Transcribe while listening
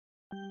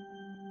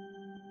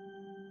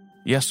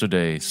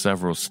Yesterday,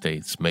 several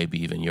states,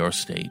 maybe even your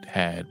state,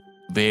 had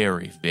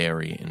very,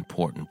 very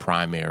important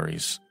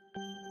primaries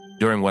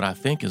during what I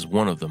think is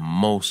one of the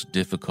most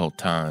difficult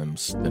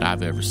times that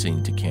I've ever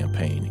seen to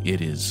campaign.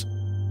 It is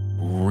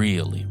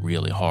really,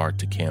 really hard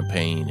to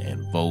campaign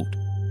and vote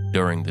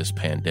during this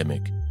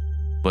pandemic.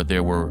 But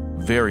there were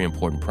very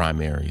important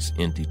primaries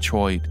in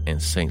Detroit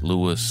and St.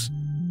 Louis,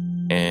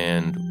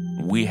 and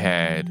we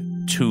had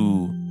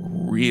two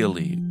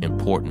really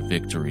important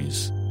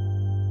victories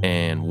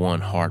and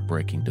one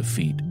heartbreaking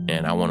defeat.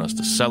 And I want us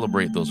to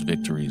celebrate those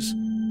victories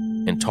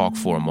and talk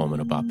for a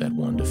moment about that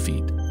one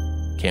defeat.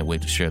 Can't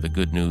wait to share the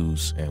good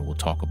news, and we'll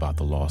talk about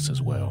the loss as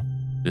well.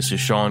 This is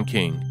Sean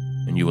King,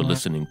 and you are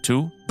listening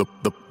to The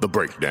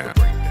Breakdown.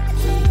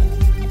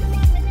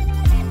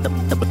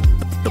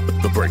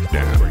 The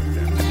Breakdown.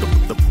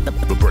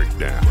 The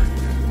Breakdown.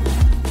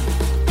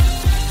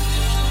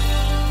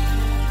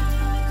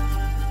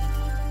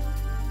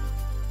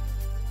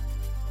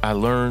 I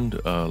learned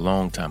a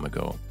long time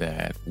ago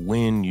that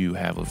when you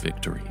have a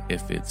victory,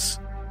 if it's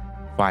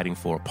fighting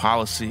for a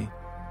policy,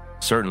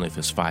 certainly if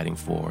it's fighting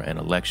for an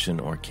election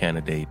or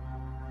candidate,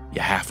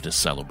 you have to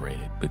celebrate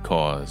it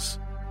because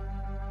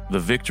the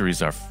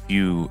victories are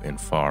few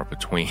and far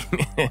between.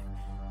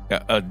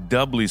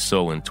 Doubly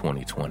so in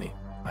 2020.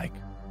 Like,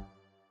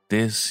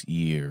 this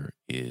year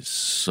is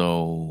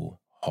so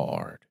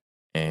hard.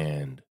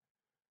 And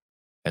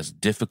as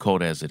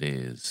difficult as it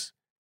is,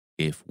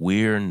 if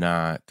we're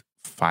not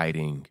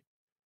fighting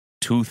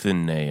tooth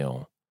and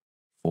nail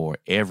for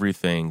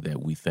everything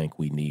that we think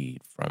we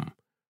need, from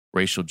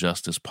racial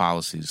justice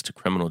policies to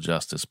criminal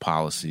justice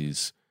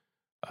policies,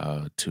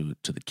 to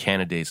the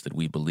candidates that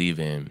we believe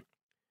in,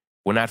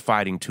 we're not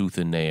fighting tooth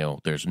and nail,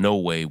 there's no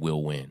way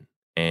we'll win.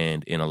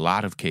 And in a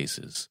lot of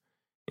cases,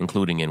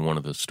 including in one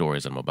of the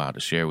stories I'm about to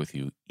share with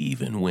you,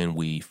 even when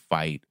we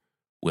fight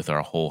with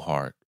our whole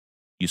heart,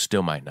 you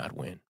still might not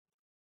win.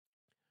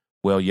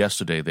 Well,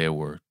 yesterday there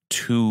were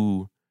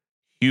two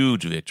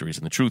huge victories.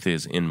 And the truth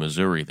is, in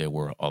Missouri, there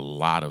were a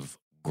lot of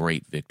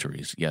great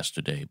victories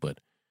yesterday, but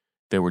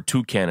there were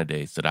two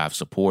candidates that I've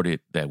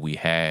supported that we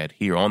had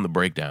here on the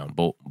breakdown,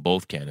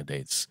 both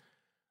candidates,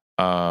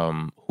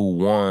 who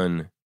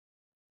won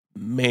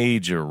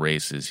major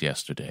races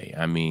yesterday.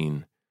 I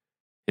mean,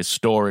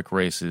 historic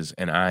races,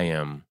 and I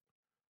am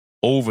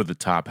over the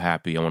top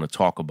happy. I want to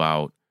talk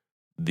about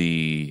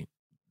the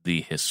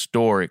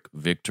historic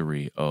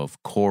victory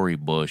of Cori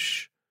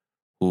Bush,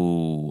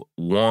 who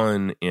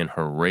won in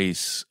her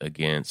race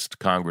against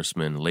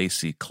Congressman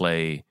Lacy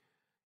Clay.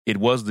 It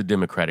was the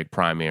Democratic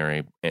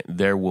primary.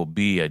 There will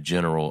be a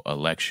general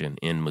election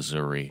in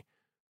Missouri,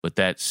 but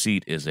that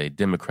seat is a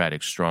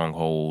Democratic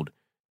stronghold,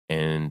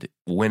 and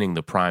winning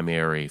the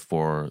primary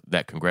for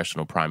that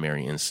congressional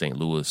primary in St.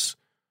 Louis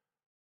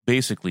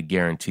basically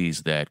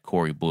guarantees that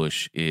Cori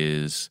Bush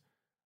is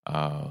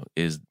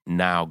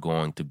now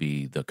going to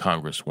be the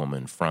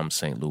congresswoman from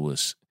St.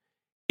 Louis.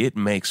 It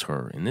makes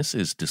her, and this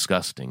is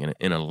disgusting, and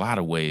in a lot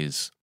of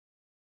ways,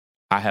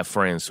 I have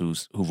friends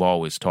who've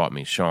always taught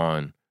me,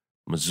 Sean,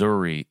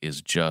 Missouri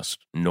is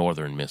just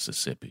northern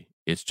Mississippi.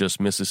 It's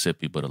just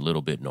Mississippi, but a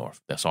little bit north.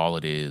 That's all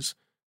it is.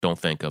 Don't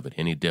think of it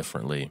any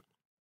differently.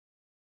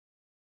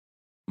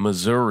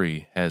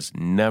 Missouri has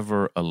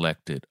never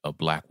elected a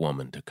black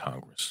woman to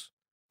Congress,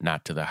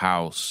 not to the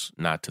House,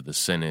 not to the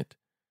Senate,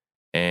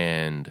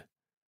 and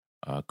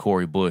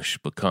Cori Bush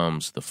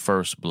becomes the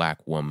first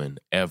black woman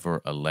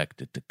ever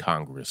elected to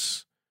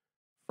Congress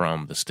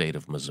from the state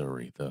of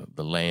Missouri,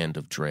 the land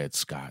of Dred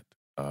Scott.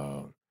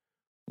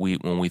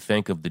 When we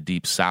think of the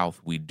Deep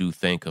South, we do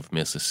think of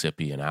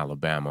Mississippi and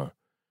Alabama,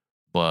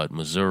 but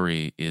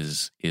Missouri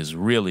is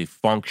really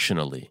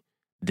functionally,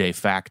 de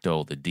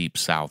facto, the Deep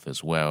South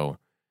as well.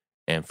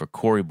 And for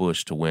Cori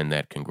Bush to win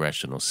that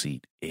congressional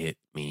seat, it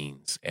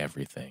means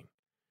everything.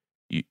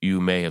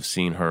 You may have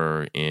seen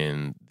her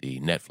in the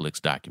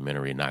Netflix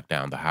documentary, Knock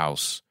Down the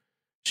House.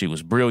 She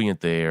was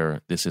brilliant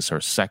there. This is her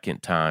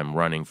second time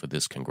running for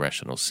this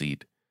congressional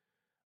seat.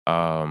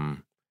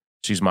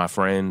 She's my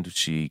friend.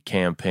 She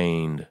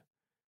campaigned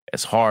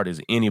as hard as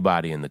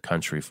anybody in the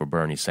country for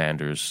Bernie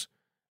Sanders.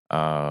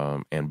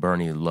 And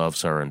Bernie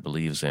loves her and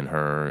believes in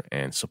her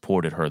and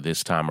supported her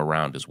this time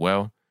around as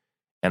well.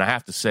 And I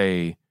have to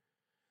say,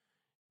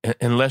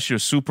 unless you're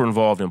super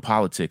involved in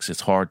politics,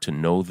 it's hard to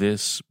know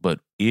this, but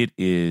it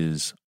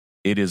is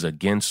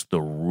against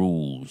the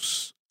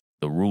rules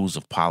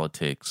of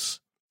politics.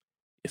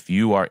 If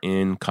you are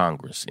in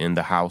Congress, in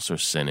the House or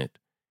Senate,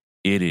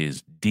 it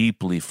is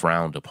deeply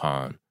frowned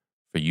upon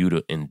for you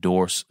to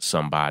endorse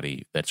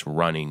somebody that's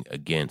running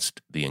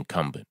against the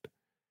incumbent.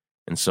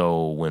 And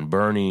so when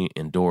Bernie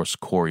endorsed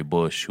Cori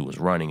Bush, who was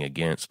running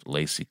against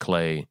Lacy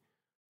Clay,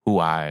 who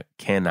I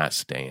cannot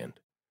stand,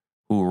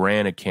 who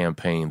ran a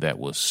campaign that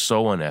was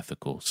so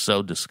unethical,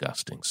 so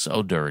disgusting,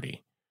 so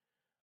dirty,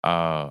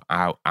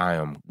 I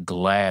am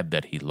glad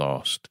that he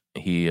lost.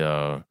 He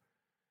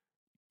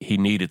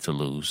needed to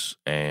lose,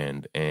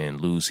 and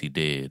lose he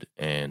did.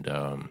 And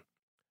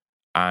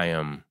I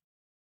am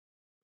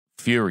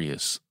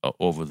furious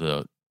over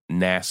the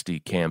nasty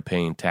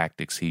campaign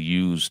tactics he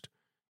used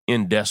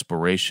in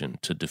desperation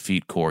to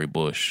defeat Cori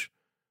Bush.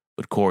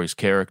 But Cori's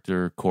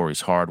character,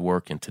 Cori's hard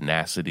work and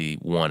tenacity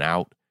won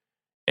out.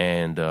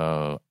 And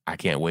I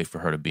can't wait for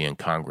her to be in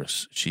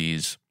Congress.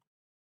 She's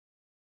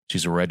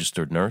a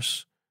registered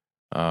nurse.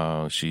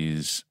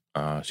 She's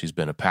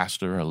been a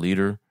pastor, a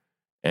leader,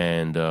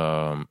 and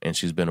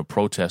she's been a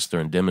protester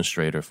and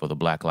demonstrator for the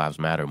Black Lives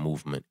Matter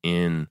movement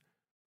in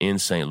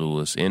St.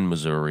 Louis, in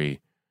Missouri,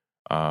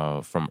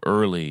 from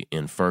early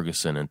in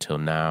Ferguson until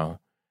now.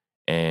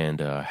 And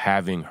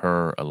having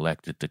her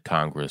elected to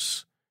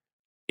Congress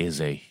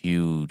is a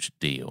huge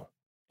deal.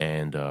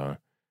 And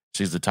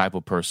she's the type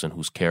of person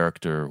whose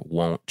character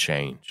won't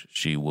change.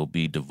 She will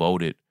be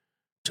devoted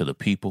to the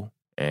people,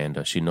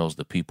 and she knows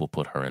the people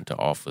put her into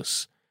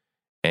office.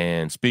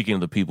 And speaking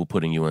of the people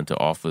putting you into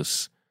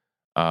office,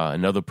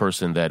 another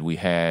person that we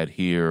had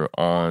here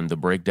on The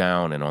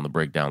Breakdown and on The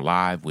Breakdown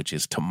Live, which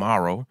is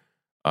tomorrow,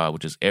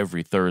 which is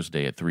every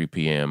Thursday at 3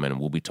 p.m., and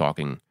we'll be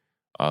talking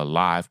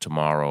live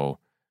tomorrow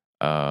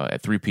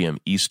at 3 p.m.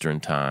 Eastern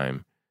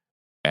Time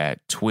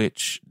at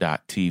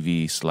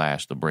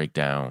twitch.tv/The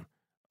Breakdown.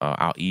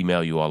 I'll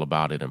email you all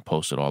about it and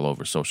post it all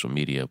over social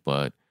media.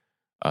 But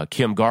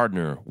Kim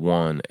Gardner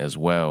won as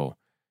well.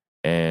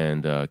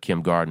 And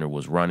Kim Gardner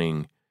was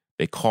running,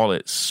 they call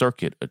it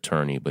circuit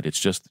attorney, but it's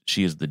just,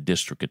 she is the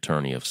district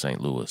attorney of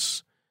St.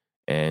 Louis.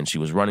 And she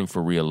was running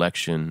for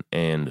re-election,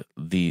 and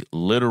the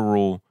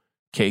literal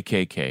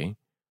KKK,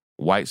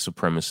 white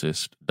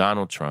supremacist,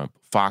 Donald Trump,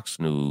 Fox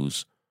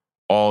News,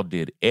 all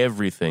did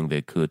everything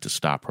they could to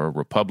stop her.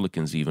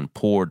 Republicans even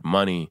poured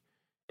money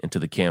into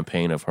the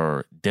campaign of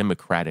her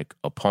Democratic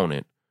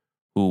opponent,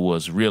 who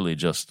was really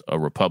just a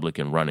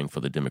Republican running for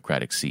the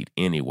Democratic seat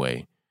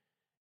anyway.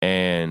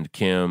 And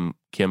Kim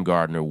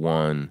Gardner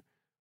won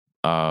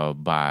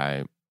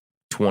by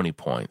 20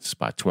 points,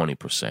 by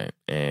 20%.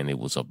 And it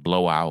was a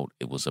blowout.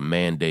 It was a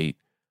mandate.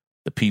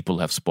 The people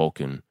have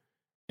spoken.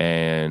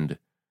 And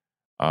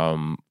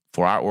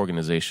for our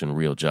organization,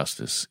 Real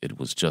Justice, it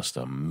was just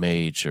a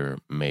major,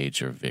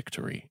 major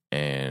victory.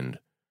 And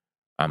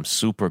I'm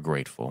super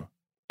grateful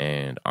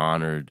and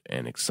honored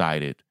and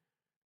excited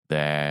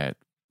that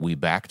we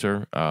backed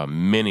her.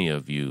 Many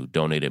of you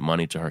donated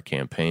money to her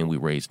campaign. We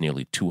raised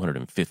nearly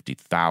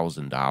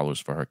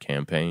 $250,000 for her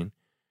campaign,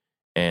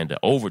 and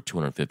over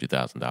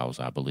 $250,000,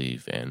 I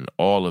believe. And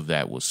all of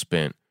that was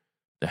spent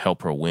to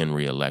help her win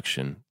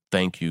re-election.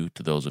 Thank you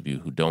to those of you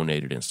who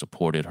donated and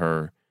supported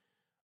her.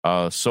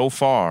 So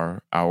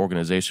far, our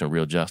organization,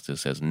 Real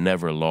Justice, has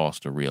never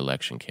lost a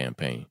re-election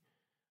campaign.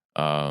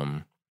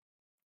 And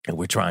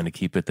we're trying to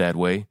keep it that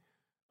way.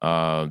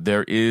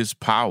 There is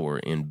power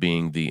in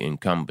being the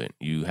incumbent.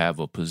 You have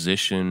a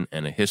position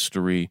and a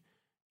history.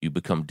 You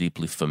become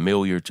deeply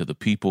familiar to the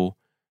people.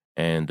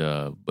 And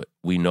but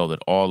we know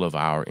that all of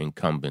our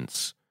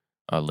incumbents,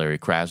 Larry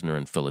Krasner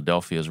in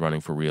Philadelphia is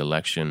running for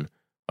re-election.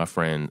 My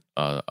friend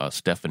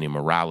Stephanie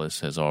Morales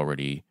has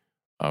already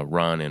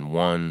run and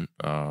won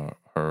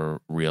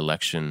her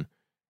re-election.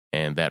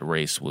 And that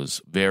race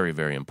was very,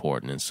 very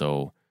important. And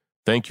so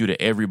thank you to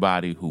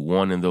everybody who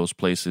won in those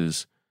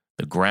places.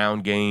 The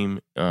ground game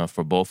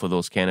for both of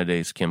those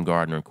candidates, Kim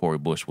Gardner and Cori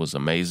Bush, was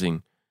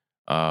amazing.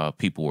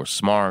 People were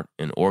smart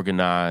and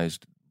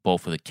organized.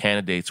 Both of the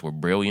candidates were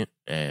brilliant,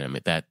 and I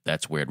mean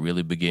that's where it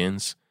really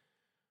begins.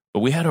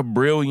 But we had a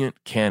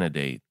brilliant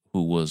candidate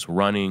who was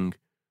running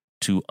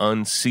to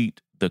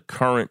unseat the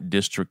current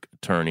district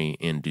attorney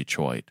in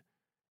Detroit.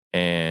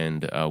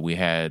 And we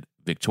had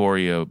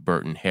Victoria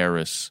Burton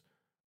Harris,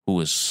 who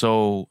is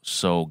so,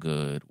 so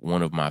good,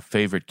 one of my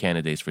favorite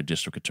candidates for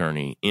district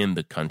attorney in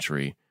the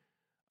country.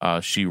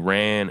 She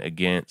ran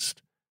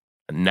against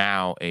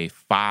now a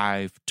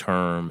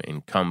 5-term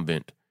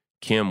incumbent,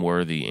 Kim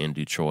Worthy in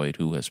Detroit,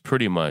 who has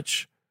pretty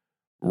much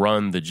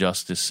run the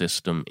justice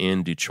system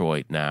in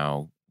Detroit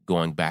now,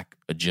 going back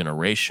a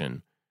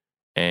generation,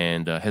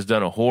 and has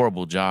done a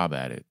horrible job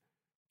at it.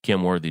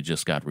 Kim Worthy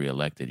just got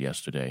reelected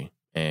yesterday,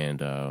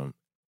 and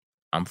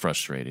I'm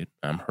frustrated.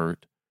 I'm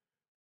hurt.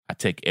 I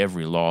take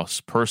every loss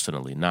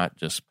personally, not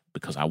just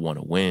because I want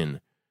to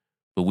win,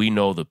 but we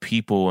know the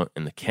people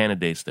and the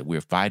candidates that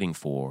we're fighting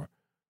for,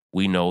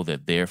 we know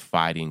that they're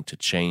fighting to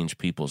change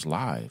people's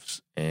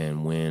lives.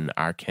 And when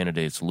our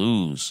candidates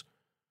lose,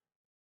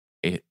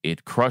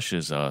 it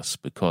crushes us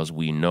because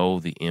we know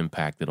the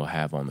impact it'll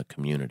have on the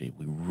community.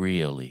 We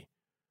really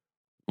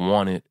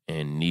wanted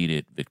and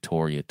needed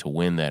Victoria to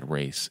win that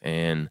race.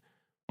 And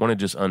I want to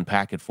just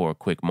unpack it for a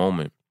quick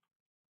moment,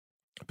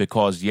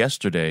 because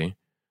yesterday,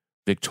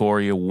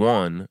 Victoria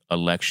won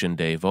Election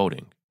Day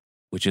voting,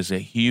 which is a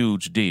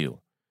huge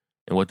deal.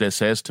 And what that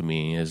says to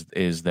me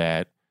is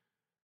that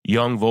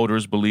young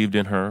voters believed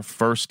in her,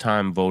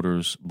 first-time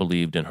voters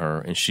believed in her,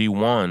 and she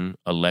won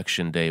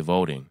Election Day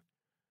voting.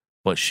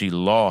 But she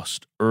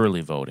lost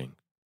early voting,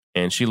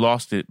 and she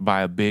lost it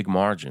by a big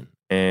margin.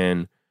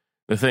 And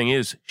the thing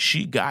is,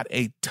 she got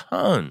a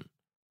ton.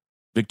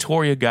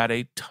 Victoria got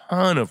a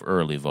ton of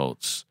early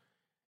votes.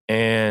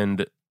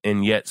 And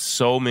yet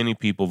so many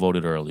people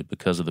voted early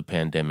because of the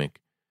pandemic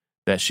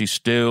that she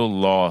still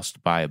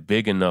lost by a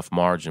big enough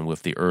margin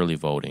with the early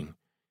voting.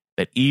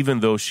 that even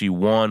though she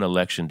won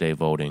Election Day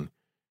voting,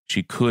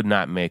 she could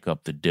not make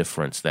up the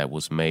difference that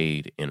was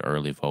made in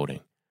early voting.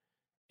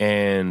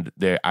 And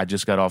I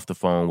just got off the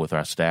phone with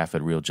our staff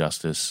at Real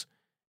Justice,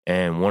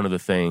 and one of the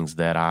things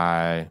that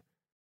I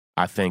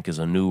think is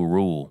a new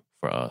rule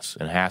for us,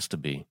 and has to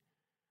be,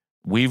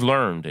 we've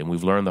learned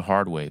the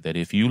hard way, that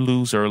if you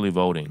lose early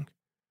voting,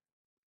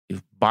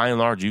 by and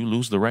large, you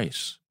lose the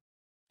race.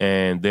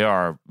 And there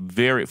are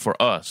for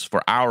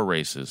our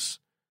races,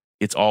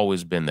 it's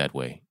always been that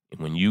way.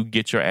 When you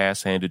get your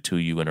ass handed to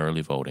you in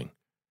early voting,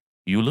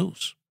 you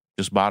lose.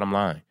 Just bottom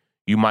line.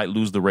 You might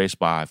lose the race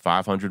by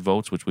 500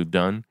 votes, which we've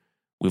done.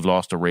 We've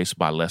lost a race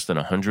by less than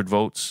 100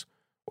 votes.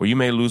 Or you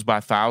may lose by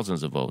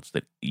thousands of votes.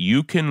 That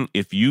you can,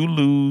 if you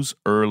lose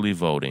early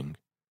voting,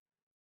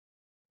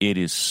 it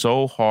is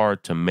so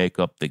hard to make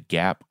up the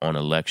gap on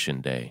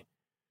Election Day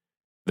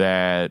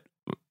that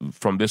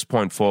from this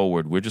point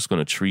forward, we're just going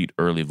to treat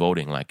early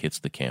voting like it's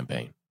the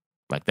campaign.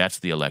 Like that's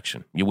the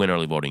election. You win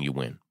early voting, you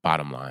win.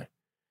 Bottom line.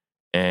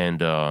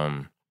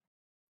 And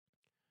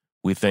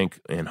we think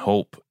and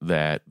hope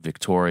that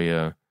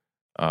Victoria,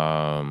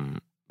 I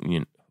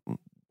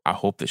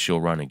hope that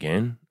she'll run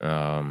again.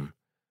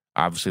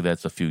 Obviously,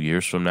 that's a few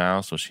years from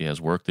now, so she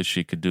has work that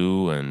she could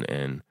do,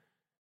 and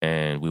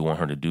we want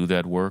her to do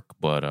that work.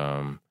 But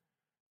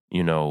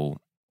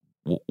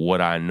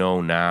what I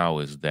know now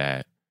is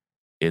that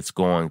it's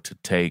going to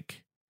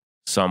take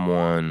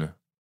someone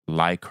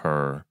like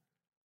her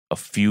a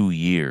few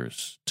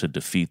years to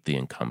defeat the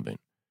incumbent,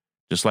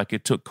 just like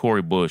it took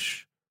Cori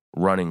Bush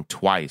running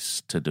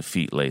twice to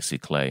defeat Lacey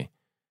Clay.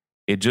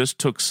 It just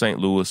took St.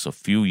 Louis a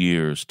few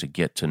years to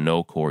get to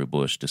know Cori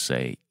Bush to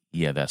say,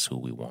 yeah, that's who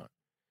we want.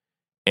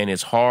 And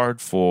it's hard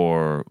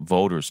for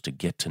voters to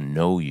get to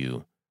know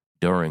you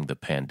during the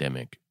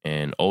pandemic.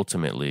 And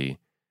ultimately,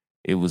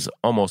 it was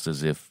almost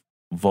as if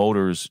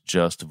voters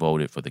just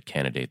voted for the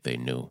candidate they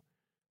knew.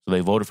 So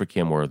they voted for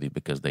Kim Worthy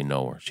because they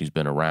know her. She's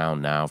been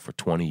around now for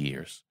 20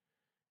 years,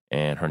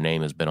 and her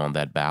name has been on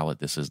that ballot.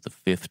 This is the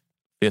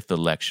fifth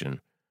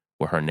election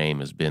where her name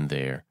has been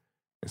there.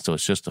 And so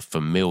it's just a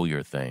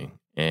familiar thing.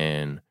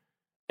 And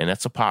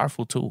that's a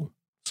powerful tool.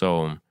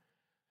 So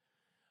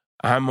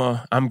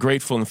I'm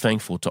grateful and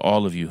thankful to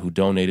all of you who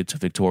donated to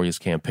Victoria's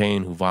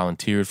campaign, who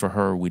volunteered for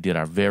her. We did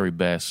our very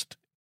best,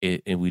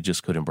 and we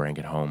just couldn't bring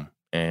it home.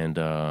 And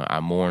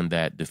I mourn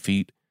that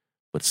defeat,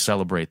 but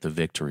celebrate the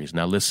victories.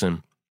 Now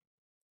listen,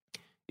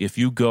 if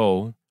you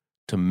go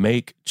to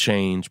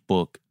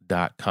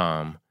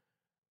makechangebook.com,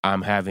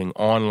 I'm having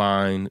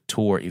online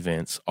tour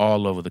events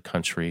all over the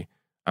country.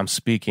 I'm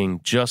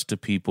speaking just to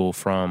people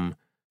from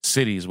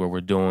cities where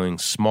we're doing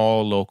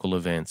small local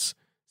events,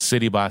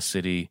 city by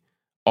city,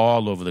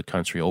 all over the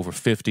country, over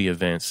 50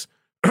 events,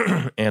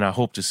 and I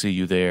hope to see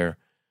you there.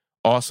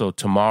 Also,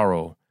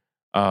 tomorrow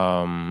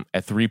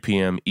at 3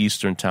 p.m.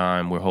 Eastern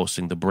Time, we're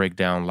hosting The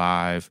Breakdown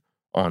live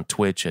on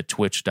Twitch at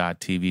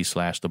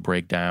twitch.tv/The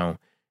Breakdown.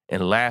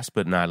 And last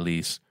but not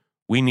least,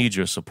 we need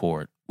your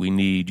support. We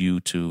need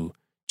you to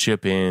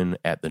chip in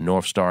at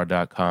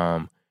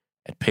thenorthstar.com,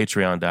 at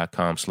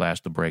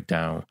patreon.com/The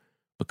Breakdown.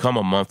 Become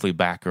a monthly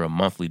backer, a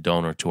monthly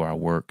donor to our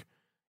work.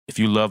 If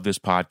you love this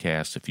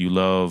podcast, if you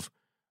love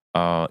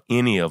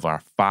any of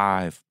our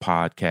 5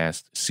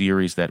 podcast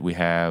series that we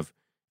have,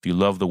 if you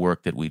love the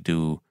work that we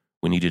do,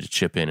 we need you to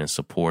chip in and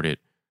support it.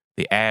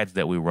 The ads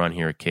that we run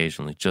here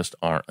occasionally just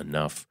aren't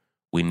enough.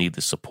 We need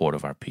the support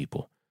of our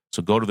people.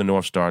 So go to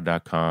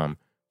thenorthstar.com,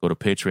 go to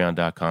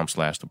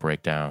patreon.com/The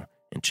Breakdown,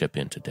 and chip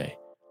in today.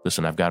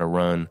 Listen, I've got to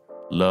run.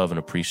 Love and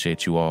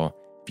appreciate you all.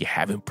 If you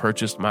haven't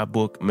purchased my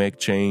book, Make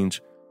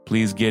Change,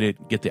 please get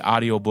it. Get the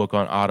audio book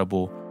on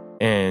Audible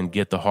and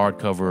get the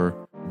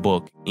hardcover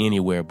book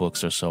anywhere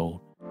books are sold.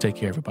 Take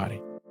care,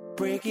 everybody.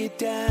 Break it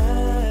down.